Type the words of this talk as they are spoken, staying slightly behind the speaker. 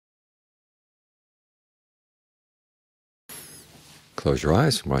Close your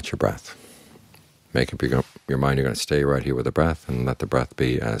eyes and watch your breath. Make up your mind you're going to stay right here with the breath and let the breath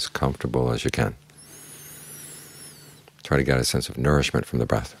be as comfortable as you can. Try to get a sense of nourishment from the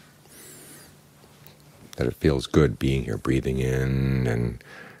breath, that it feels good being here, breathing in and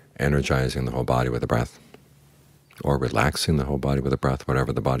energizing the whole body with the breath, or relaxing the whole body with the breath,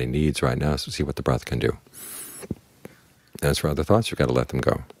 whatever the body needs right now, so see what the breath can do. As for other thoughts, you've got to let them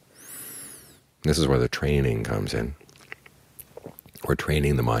go. This is where the training comes in. We're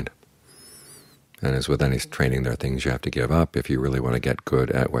training the mind. And as with any training, there are things you have to give up if you really want to get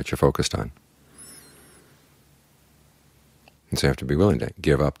good at what you're focused on. And so you have to be willing to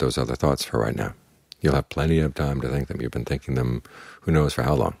give up those other thoughts for right now. You'll have plenty of time to think them. You've been thinking them who knows for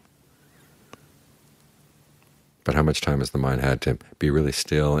how long. But how much time has the mind had to be really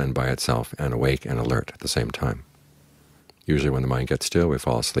still and by itself and awake and alert at the same time? Usually when the mind gets still, we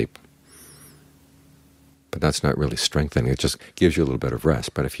fall asleep. But that's not really strengthening. It just gives you a little bit of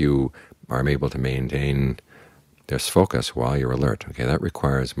rest. But if you are able to maintain this focus while you're alert, okay, that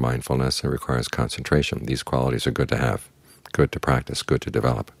requires mindfulness and requires concentration. These qualities are good to have, good to practice, good to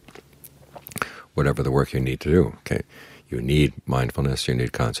develop. Whatever the work you need to do, okay, you need mindfulness, you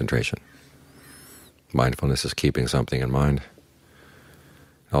need concentration. Mindfulness is keeping something in mind.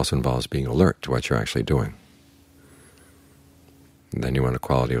 It also involves being alert to what you're actually doing. And then you want a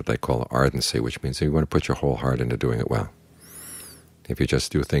quality what they call ardency, which means you want to put your whole heart into doing it well. If you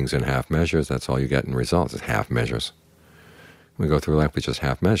just do things in half measures, that's all you get in results, is half measures. When we go through life with just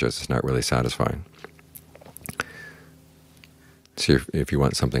half measures, it's not really satisfying. So if you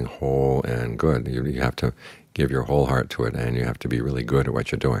want something whole and good, you have to give your whole heart to it, and you have to be really good at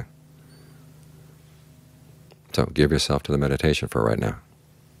what you're doing. So give yourself to the meditation for right now.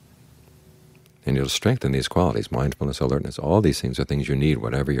 And you'll strengthen these qualities, mindfulness, alertness. All these things are things you need,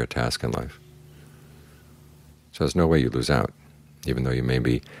 whatever your task in life. So there's no way you lose out, even though you may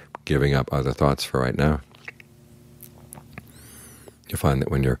be giving up other thoughts for right now. You'll find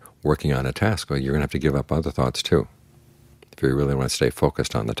that when you're working on a task, well, you're going to have to give up other thoughts too, if you really want to stay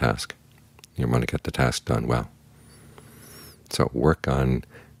focused on the task. You want to get the task done well. So work on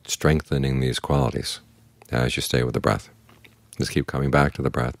strengthening these qualities as you stay with the breath. Just keep coming back to the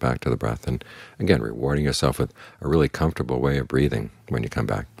breath, and again, rewarding yourself with a really comfortable way of breathing when you come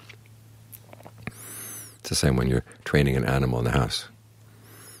back. It's the same when you're training an animal in the house.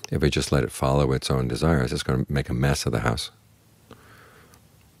 If you just let it follow its own desires, it's going to make a mess of the house.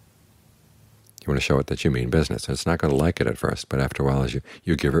 You want to show it that you mean business. It's not going to like it at first, but after a while, as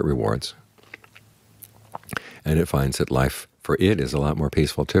you give it rewards, and it finds that life for it is a lot more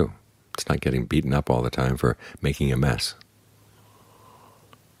peaceful too. It's not getting beaten up all the time for making a mess.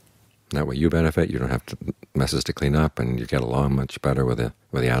 That way you benefit, you don't have messes to clean up, and you get along much better with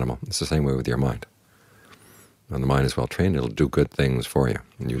the animal. It's the same way with your mind. When the mind is well trained, it'll do good things for you,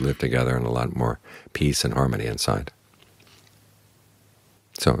 and you live together in a lot more peace and harmony inside.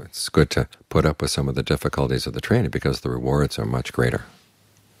 So it's good to put up with some of the difficulties of the training because the rewards are much greater.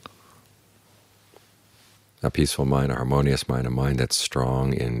 A peaceful mind, a harmonious mind, a mind that's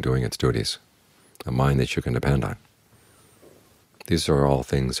strong in doing its duties, a mind that you can depend on. These are all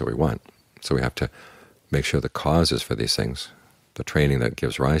things that we want. So we have to make sure the causes for these things, the training that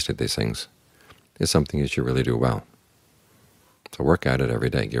gives rise to these things, is something that you really do well. So work at it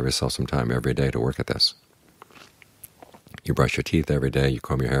every day. Give yourself some time every day to work at this. You brush your teeth every day, you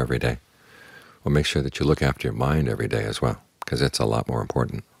comb your hair every day. Well, make sure that you look after your mind every day as well, because it's a lot more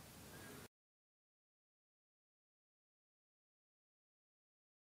important.